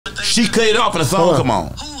She cut it off and the song come on.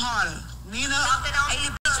 Who harder? Nina?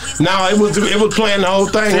 No, it was playing the whole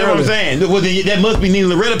thing. See what I'm saying? Well, that must be Nina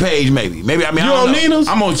Laretta page, maybe. Maybe I mean, you I don't on know. Nina's?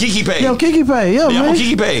 I'm on Keke page. Yo, Keke page, yeah, man. I'm on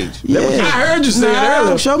Keke page. Yeah. I heard you say it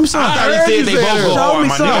earlier. Show me something. I heard you said they both go hard,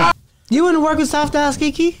 my nigga. You want to work with Soft Ass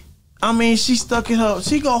Keke? I mean, she stuck in her.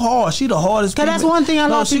 She go hard. She the hardest. Cause that's one thing I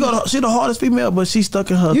love. She the hardest female, but she stuck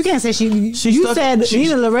in her. You can't say she. You said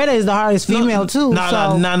Nina Laretta is the hardest female too.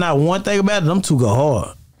 Nah. One thing about it, them two go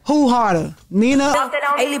hard. Who harder, Nina?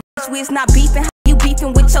 Hey, bitch, we is not beefing. You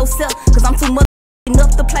beefing with yourself? Cause I'm too much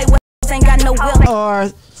enough to play with. Ain't got no will. Or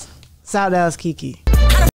Soft Ass Keke.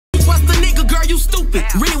 How the trust the nigga, girl? You stupid.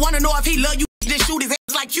 Really wanna know if he love you? Then shoot his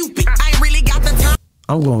ass like Cupid. I ain't really got the time.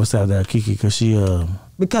 I'm going with Soft Ass Keke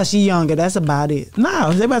because she younger. That's about it. Nah,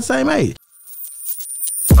 they about the same age.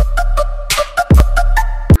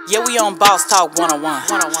 Yeah, we on Boss Talk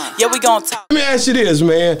 101. Yeah, we gonna talk. Let me ask you this,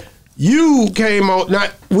 man. You came on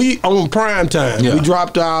we on prime time. Yeah. We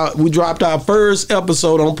dropped our first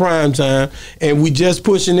episode on prime time, and we just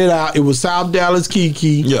pushing it out. It was South Dallas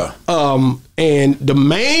Keke. Yeah. And the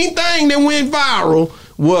main thing that went viral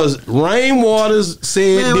was Rainwater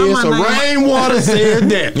said this or Rainwater said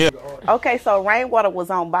that. Yeah. Okay, so Rainwater was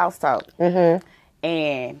on Boss Talk.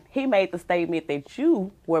 And he made the statement that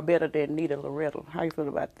you were better than Nina Laretta. How you feel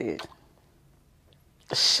about that?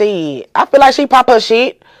 Shit. I feel like she pop her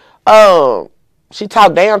shit. She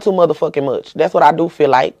talk down too motherfucking much. That's what I do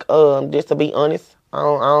feel like. Just to be honest.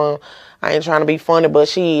 I ain't trying to be funny, but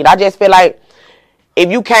shit, I just feel like if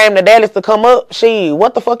you came to Dallas to come up, shit,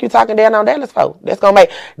 what the fuck you talking down on Dallas for? That's gonna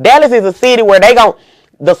make Dallas is a city where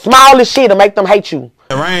the smallest shit to make them hate you.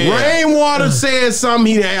 Rainwater said something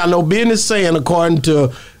he didn't have no business saying, according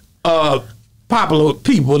to popular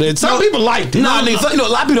people. That some people liked it. Nah, nigga, a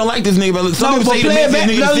lot of people don't like this nigga, but some people say play it back.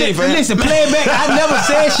 Listen, play it back. I never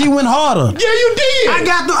said she went harder. Yeah, you did. I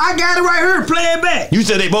got it right here. Play it back. You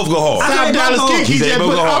said they both go hard. South Dallas Keke just put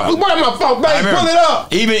where my phone, baby, pull it up.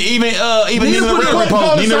 Even Nina Laretta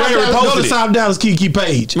reposted. Go to South Dallas Keke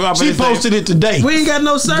page. She posted it today. We ain't got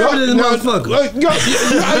no service in this motherfucker. Go get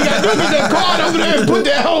that card over there and put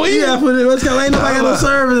that whole in. Yeah, put it. Ain't nobody got no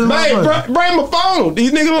service in this motherfucker. Bring my phone.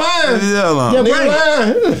 These niggas lying.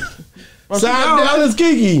 South Dallas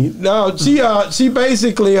Keke. No, she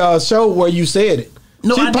basically showed where you said it.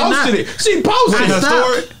 No, she posted it. She posted her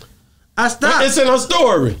story. I stopped. It's in her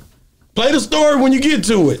story. Play the story when you get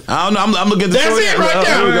to it. I don't know. I'm looking at the story. That's it right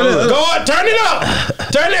there. Go on, turn it up.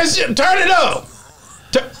 Turn that shit. Turn it up.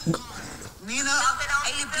 Nina?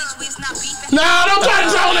 No, don't try to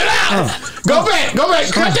tone it out. Go back.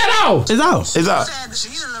 Cut that off. It's out. Nina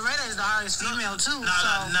Laretta is the hardest female too.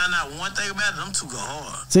 Nah. One thing about it, them two go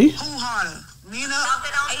hard. See? Who harder? Nina?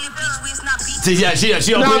 See,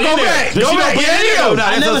 she don't put it in there. Go back. I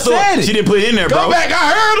never said it. She didn't put it in there, bro. Go back.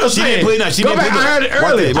 I heard her She say didn't put it in there. Go back. I heard it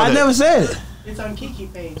earlier. I never said it. It's on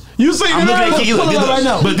Keke page. You see I'm looking at Keke. Pull it up right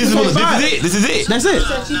now. But this is it. That's it.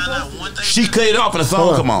 She cut it off and the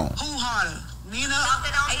song come on. Who harder? Nina?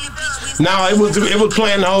 No, it was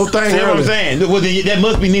playing the whole thing. See what I'm saying? Well, that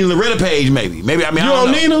must be Nina Laretta page, maybe. Maybe I mean, you I don't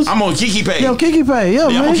on know. Nina's? I'm on Keke page. Yo, Keke page, yeah,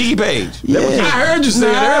 man. I'm on Keke page. Yeah. I heard you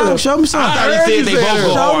say it earlier. Show me something. I thought he said they both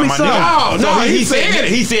go hard, my nigga. No, he said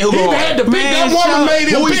it. He said who go hard. He had to pick that woman made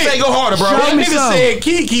him Who he pick. say go harder, bro? That nigga said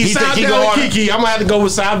Keke, South Dallas Keke. I'm gonna have to go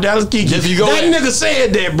with South Dallas Keke. That nigga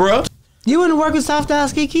said that, bro. You want to work with Soft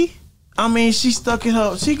Ass Keke? I mean, she stuck in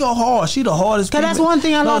her. She go hard. She the hardest. Cause that's one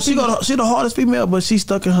thing I love. She the hardest female, but she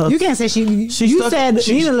stuck in her. You can't say she. You said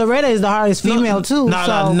Nina Laretta is the hardest female too.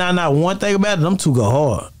 Nah. One thing about it, them two go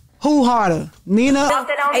hard. Who harder, Nina?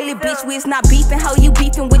 Hey, bitch, we is not beefing. How you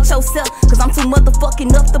beefing with yourself? Cause I'm too motherfucking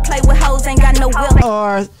enough to play with hoes. Ain't got no will.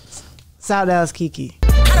 Or South Dallas Keke.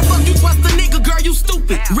 How the fuck you trust the nigga, girl? You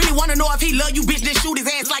stupid. Really wanna know if he love you? Bitch, then shoot his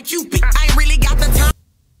ass like Cupid. I ain't really got the time.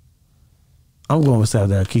 I'm going with South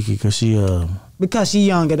Dallas Keke because she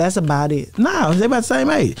younger. That's about it. Nah, they about the same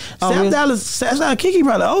age. South Dallas Keke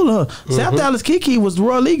probably older. South Dallas Keke was the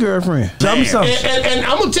Roy Lee girlfriend. Tell me something. And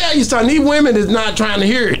I'm gonna tell you something. These women is not trying to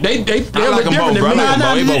hear it. They look different than me.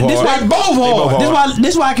 Both hard.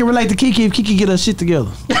 This why I can relate to Keke if Keke get her shit together.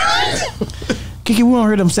 Keke, we don't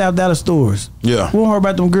hear them South Dallas stores. Yeah. We don't hear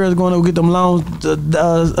about them girls going to get them long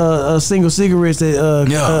single cigarettes at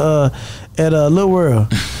Little World.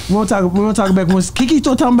 We won't talk about when Keke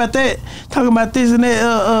started talking about that, talking about this and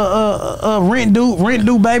that rent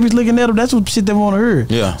due babies looking at them. That's what shit they want to hear.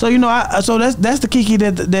 Yeah. So so that's the Keke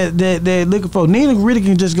that they're looking for. Nina really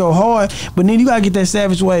can just go hard, but then you gotta get that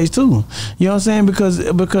savage ways too. You know what I'm saying?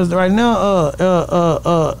 Because right now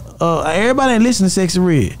everybody ain't listening to Sexy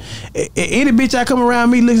Red. Any bitch I come around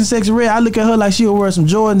me listening to Sexy Red, I look at her like she'll wear some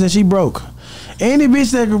Jordans and she broke. Any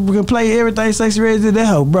bitch that can play everything Sexy Red did, that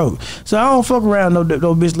hoe broke. So I don't fuck around no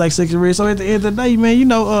bitch like Sexy Red. So at the end of the day, man, you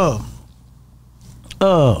know,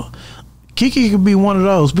 Keke could be one of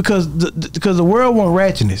those because the world want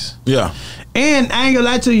ratchetness. Yeah. And I ain't gonna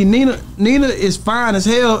lie to you, Nina is fine as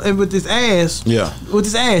hell, and with this ass. Yeah. With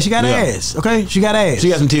this ass, she got ass. Okay, she got ass. She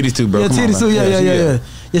got some titties too, bro. Yeah, titties too. Yeah.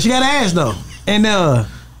 She got ass though, and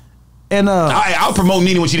I'll promote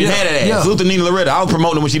Nina when she didn't have that ass. Yeah. Salute to Nina Laretta. I'll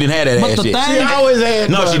promote her when she didn't have that ass. She always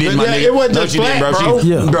had. No, she didn't. My nigga. It wasn't no, just she flat,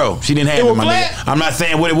 didn't, bro. bro. She didn't have it, my nigga. I'm not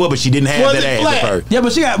saying what it was, but she didn't have that ass at first. Yeah,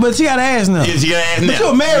 but she got ass now. Yeah, she got ass now. But you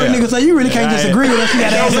a married nigga, so you really can't disagree with her. She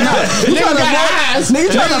got ass or not. You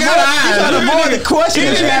trying to avoid the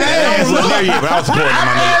question if she got ass. I was supporting her,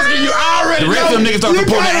 my nigga. The rest of them niggas start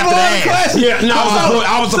supporting her after the ass. Yeah, no,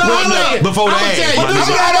 I was supporting her before the ass. But do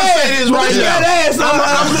she got ass?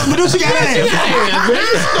 But do she got ass?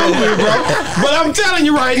 Stupid, bro. But I'm telling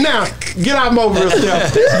you right now, get out over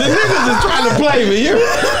yourself. The niggas is trying to play me.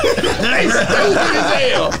 They stupid as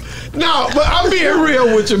hell. No, but I'm being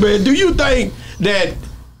real with you, man. Do you think that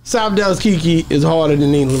South Dallas Keke is harder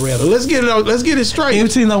than Nina Laretta? Let's get it straight. You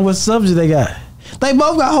see what subject they got? They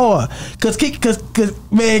both got hard. Cause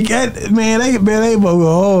man, they both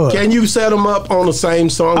go hard. Can you set them up on the same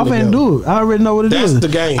song? I'm finna do it. I already know what it is. That's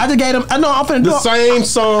the game. I just gave them. I know. I'm finna do the same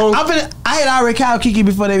song. I had already called Keke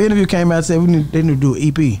before their interview came out and said they need to do an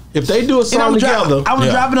EP. If they do a song together, I was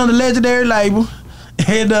dropping on the Legendary label.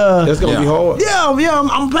 And that's gonna be hard. Yeah. I'm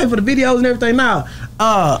gonna play for the videos and everything now.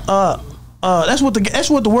 That's what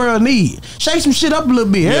the world need. Shake some shit up a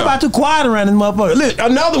little bit. Everybody too quiet around this motherfucker. Look,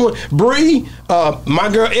 another one, Bree, my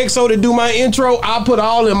girl EXO to do my intro. I'll put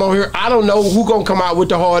all them on here. I don't know who gonna come out with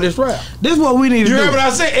the hardest rap. This is what we need to do. You heard what I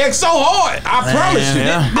said? EXO hard. I promise you.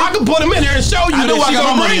 I can put them in there and show you. I know I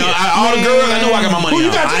got my money on. All the girls, I know I got my money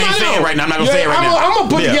on. I ain't saying it right now. I'm not gonna say it right now. I'm gonna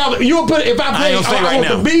put together. You will put if I play. I want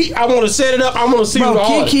the beat. I want to set it up. I want to see who the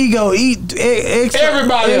hardest. Keke go eat EXO.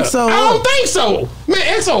 Everybody. EXO. I don't think so. Man,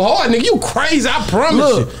 EXO hard, nigga. You crazy? I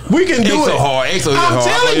promise you. We can do it. EXO hard. EXO I'm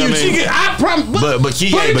telling you, she can. I promise. But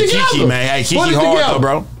Keke, man, hey, Keke hard though,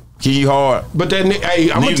 bro. Keke hard. But that,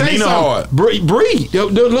 hey, I'm gonna tell you something. Bree, the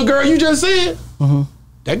little girl you just said,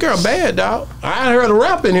 that girl bad, dog. I heard her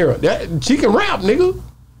rap in here. She can rap, nigga.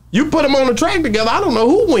 You put them on the track together, I don't know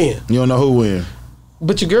who win. You don't know who win.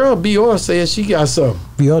 But your girl Bior says she got something.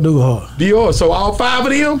 Bior do hard. Bior, so all 5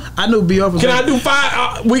 of them? I knew Bior. Can I do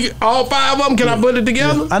 5? All 5 of them? Can I put it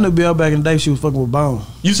together? Yeah. I knew Bior back in the day. She was fucking with Bone.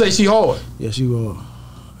 You say she hard? Yeah, she hard.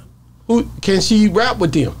 Who can she rap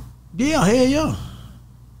with them? Yeah, hell yeah.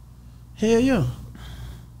 Hell yeah.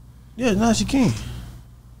 Yeah, now she can.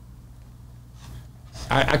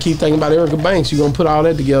 I keep thinking about Erica Banks. You gonna put all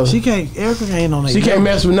that together? She can't. Erica ain't on that. She can't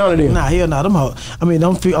mess with none of them. Nah, hell no. Them hoes. I mean,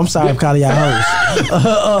 I'm sorry, I'm calling y'all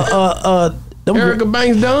hoes. Erica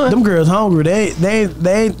Banks done. Them girls hungry. They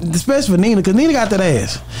especially for Nina, cause Nina got that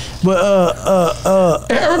ass. But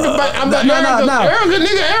Erica Banks.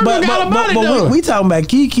 Erica got a body done. We talking about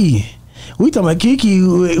Keke. We talking about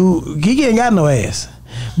Keke. Who Keke ain't got no ass.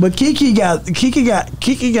 But Keke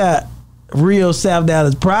got real South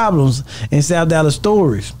Dallas problems and South Dallas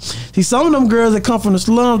stories. See, some of them girls that come from the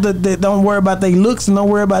slums that don't worry about their looks and don't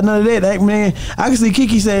worry about none of that. Man, I can see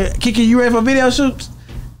Keke say, Keke, you ready for video shoots?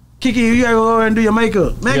 Keke, you gotta go over and do your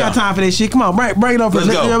makeup. Man, I got time for that shit. Come on, bring it over.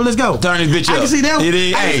 Let's go. Turn this bitch up. I can see them.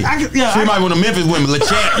 She might want to Memphis women.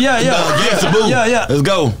 LeChat. Yeah. Let's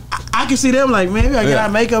go. I can see them like, man, we gotta get our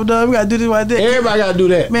makeup done. We gotta do this like that. Everybody gotta do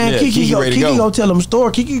that. Man, Keke go tell them a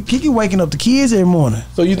story. Keke waking up the kids every morning.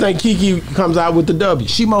 So you think Keke comes out with the W?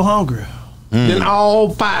 She more hungry than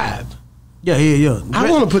all 5. Yeah.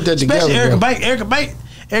 I want to put that together. Especially Erica Banks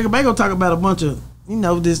gonna talk about a bunch of,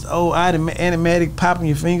 this old animatic popping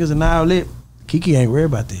your fingers and all that. Keke ain't worried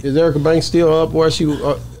about that. Is Erica Banks still up where she?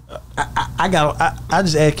 I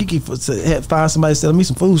just asked Keke to find somebody selling me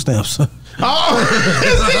some food stamps. The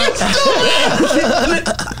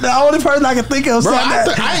only person I can think of. Bro, I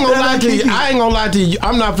ain't gonna lie to you.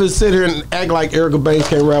 I'm not finna sit here and act like Erica Banks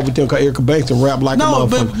can't rap with them, because Erica Banks can rap like a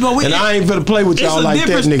motherfucker. And I ain't finna play with y'all like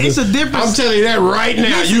that, nigga. It's a difference. I'm telling you that right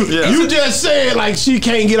now. You just said like she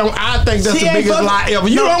can't get on. I think that's the biggest lie ever.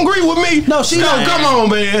 You don't agree with me? No, she don't. Come on,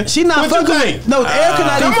 man. She not fucking. What you think? No, Erica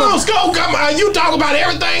not. Come on, Scope. Come on. You talk about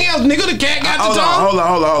everything else, nigga. The cat got the tongue.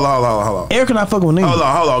 Hold on. Erica not fucking with Nina.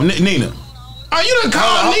 Hold on. Nina. Are you done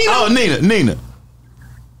called Nina? Oh, Nina.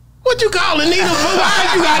 What you calling Nina for?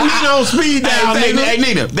 Why you got Nina on speed dial, nigga? Hey,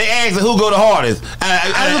 Nina, they asked who go the hardest. Out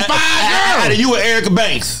of 5 girls. Out of you and Erica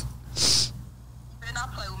Banks. Better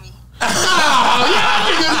not play with me. y'all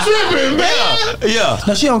niggas tripping, man. Yeah.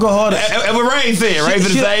 No, she don't go hard. And what Rain saying, right? For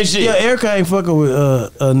the same shit. Yeah, Erica ain't fucking with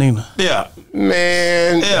Nina. Yeah.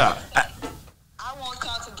 Man. Yeah. I want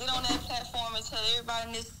y'all to get on that platform and tell everybody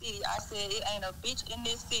in this city. I said it ain't a bitch in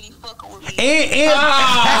this city fucking with me. And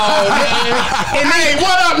hey,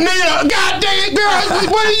 what up, Nina? God damn it, girl.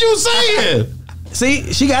 What are you saying?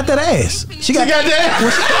 See, she got that ass. She got that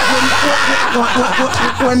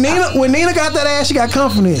ass. When Nina got that ass, she got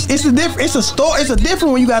confidence. It's a different. It's a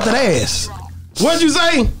different when you got that ass. What'd you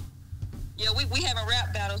say? Yeah, we having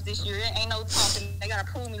rap battles this year. There ain't no talking. They gotta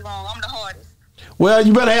prove me wrong. I'm the hardest. Well,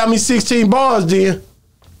 you better have me 16 bars, then.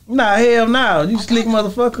 Nah, hell no. You slick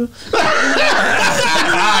motherfucker. All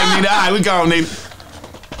right, Nina. All right, we go, Nina.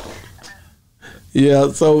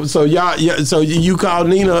 Yeah, so y'all, so you call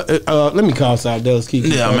Nina. Let me call South Dallas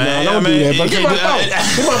Keke. Yeah, man. Don't do that. But get my phone.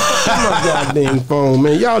 Get my goddamn phone,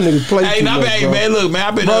 man. Y'all niggas play too much, bro. Man, look, man.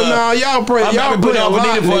 I've been. Bro, nah, y'all play. Y'all been putting up with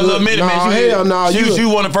Nina for a little minute, man. Hell no. You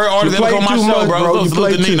one of the first artists ever on my show, bro. You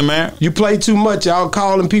play Nina, man. You play too much. Y'all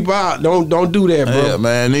calling people out. Don't do that, bro. Yeah,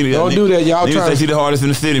 man. Nina, don't do that. Y'all trying to say she the hardest in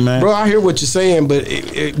the city, man. Bro, I hear what you're saying, but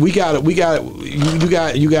we got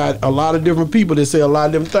you got a lot of different people that say a lot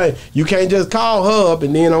of different things. You can't just call her up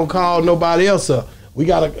and then don't call nobody else up. We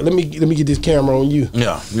gotta let me get this camera on you.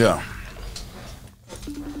 Yeah.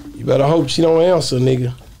 You better hope she don't answer,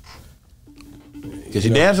 nigga. Cause she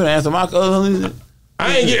dancing to answer my cousin.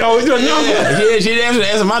 I ain't get. Oh, it's your number. Yeah, she dancing to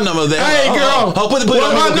answer my number. There. Hey, girl. Put it on me.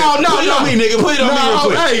 No. Put it on me, nigga. Put it on me real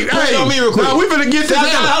quick. Put it on me real quick. Now we finna get this. They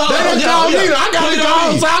done called Nina. I gotta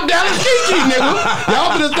call South Dallas Keke, nigga.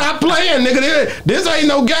 Y'all finna stop playing, nigga. This ain't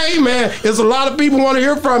no game, man. It's a lot of people want to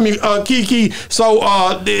hear from you, Keke. So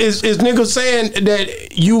is nigga saying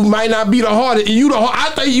that you might not be the hardest? I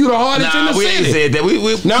think you the hardest in the city. We ain't said that. We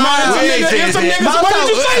it's some niggas. What did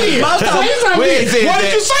you say then? What did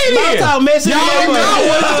you say then?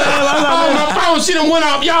 Oh, my phone, she done went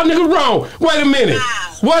off. Y'all niggas wrong. Wait a minute.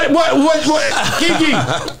 What? Keke,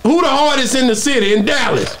 who the hardest in the city in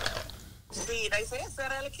Dallas? See, they said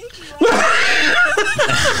Keke.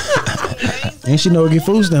 And she know what get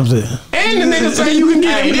food stamps at. And the nigga say you can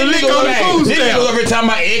get the lick on the food stamp. Nigga every time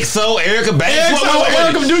my EXO, Erica Banks.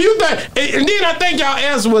 Erica, do you think? And then I think y'all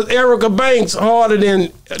answer was Erica Banks harder than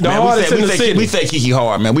hardest in the city. We say Keke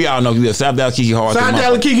hard, man. We all know you South Dallas Keke hard. South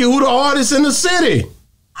Dallas Keke, who the hardest in the city?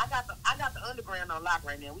 I got the underground on lock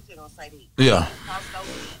right now. We just gonna say that. Yeah.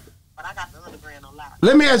 But I got the underground on lock.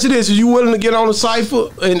 Let me ask you this: are you willing to get on a cipher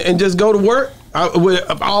and just go to work with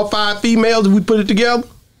all 5 females if we put it together?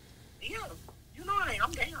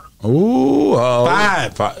 Ooh,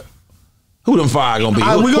 5. Who them 5 gonna be?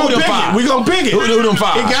 We gonna pick it. We gonna pick it. Who them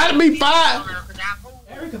 5? It gotta be 5.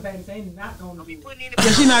 Erica Banks ain't not gonna be putting in.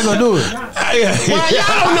 Yeah, she not gonna do it. Well,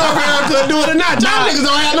 y'all don't know if Erica do it or not. Y'all niggas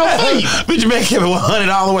don't have no faith. Bitch, man, kept it 100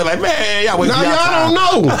 all the way. Like, man, y'all wait. Now y'all don't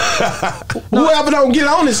know. Whoever don't get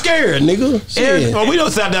on is scared, nigga. Shit. Well, we know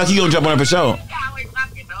South Dallas, he gonna jump on it for sure.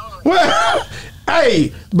 Well.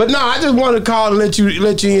 Hey, but no, I just wanted to call and let you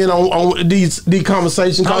in on these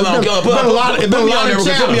conversations. Put me on there.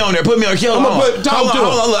 Put me on there. I'm gonna talk to him.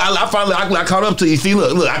 I finally caught up to you. See,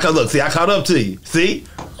 look. I caught up to you. See,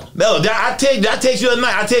 no, I text you the other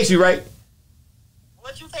night. I text you, right?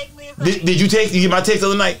 What you text me? Did you text? You get my text the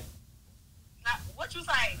other night? What you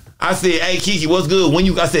say? I said, hey Keke, what's good?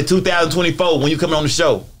 I said 2024 when you coming on the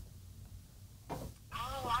show.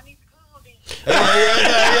 Yeah.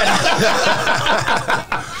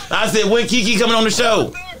 I said, when Keke coming on the show? You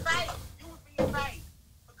was being fake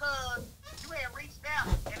because you had reached out,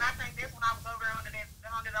 and I think that's when I was over there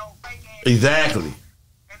under those fake ass. Exactly.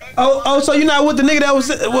 So you not with the nigga that was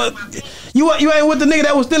what? You ain't with the nigga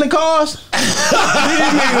that was stealing cars?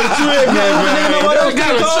 What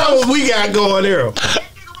kind of shows we got going there?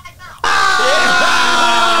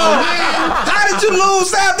 How did you lose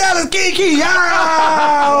South Dallas Keke?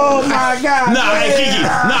 Oh my God. Keke.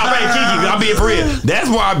 I'll be for real. That's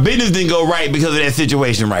why our business didn't go right because of that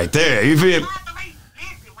situation right there. You feel me?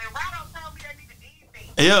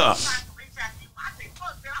 Yeah.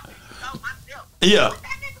 Yeah.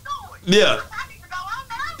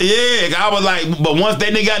 Yeah, I was like, but once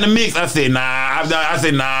that nigga got in the mix, I said, nah,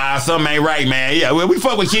 something ain't right, man. Yeah, we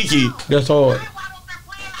fuck with Keke. That's hard.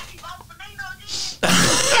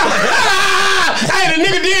 Hey, the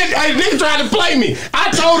nigga tried to play me. I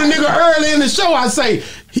told the nigga early in the show, I say,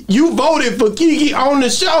 you voted for Keke on the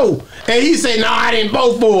show. And he said, no, I didn't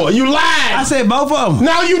vote for her. You lied. I said both of them.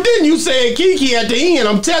 No, you didn't. You said Keke at the end.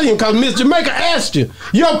 I'm telling you, because Miss Jamaica asked you.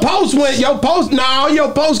 Your post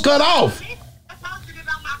cut off.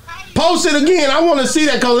 Post it again. I want to see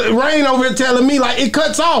that because Rain over here telling me like it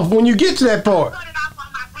cuts off when you get to that part.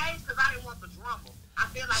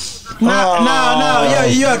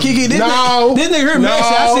 Yeah, Keke. This nigga here messy.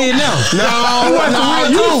 I see it now.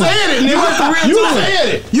 You said it, nigga. You said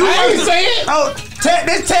it. You ain't say it. Oh,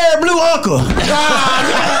 this Terry Blue uncle. I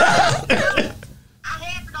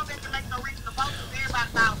had to go back to make no reason to vote because everybody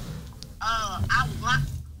thought I was lying.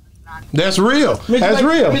 That's real. That's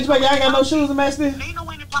real. Bitch, baby, I ain't got no shoes to match this. Nina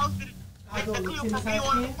went and posted the clip from me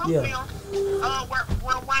on the film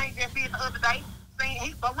where Wayne just did the other day.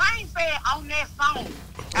 But Wayne said on that song,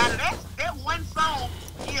 out of that one song,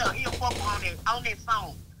 he'll fuck on that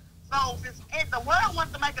song. So since the world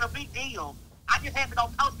wants to make it a big deal, I just had to go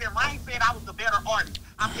post it. Wayne said I was the better artist.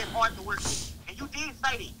 I'm just hard to work with. And you did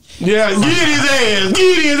say that. Yeah,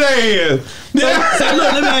 get his ass. Yeah. So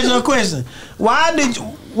look, let me ask you a question.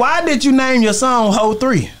 Why did you name your song Ho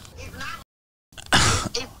 3? It's not.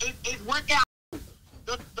 It's worked out.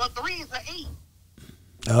 The 3 is an E.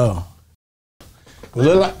 Oh.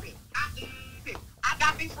 Well, I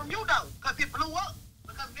got these from you though, because it blew up.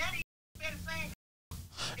 Because Daddy said the same.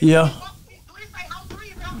 Yeah. Do they say Ho 3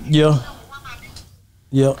 is out?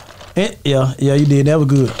 Yeah, you did. That was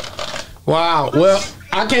good. Wow. Well,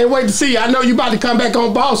 I can't wait to see you. I know you about to come back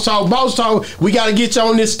on Boss Talk. Boss Talk, we got to get you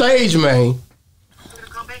on this stage, man.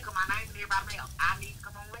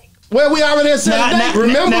 Well, we already set the date.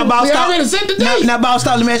 Remember, we already set the date. Now, Boss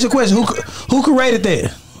Talk, let me ask you a question. Who created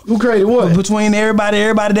that? Who created what? Between everybody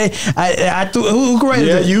there. Who created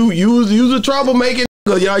that? Yeah, you was a troublemaker.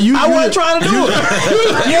 Y'all, I wasn't trying to do it.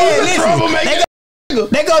 Listen.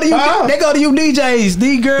 They go to you DJs,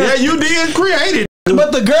 these girls. Yeah, you did create it.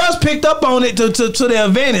 But the girls picked up on it to their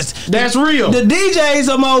advantage. That's real. The DJs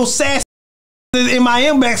are more sassy in my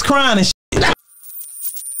inbox crying and shit.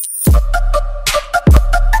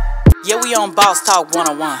 Yeah, we on Boss Talk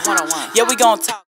 101. Yeah, we gonna talk.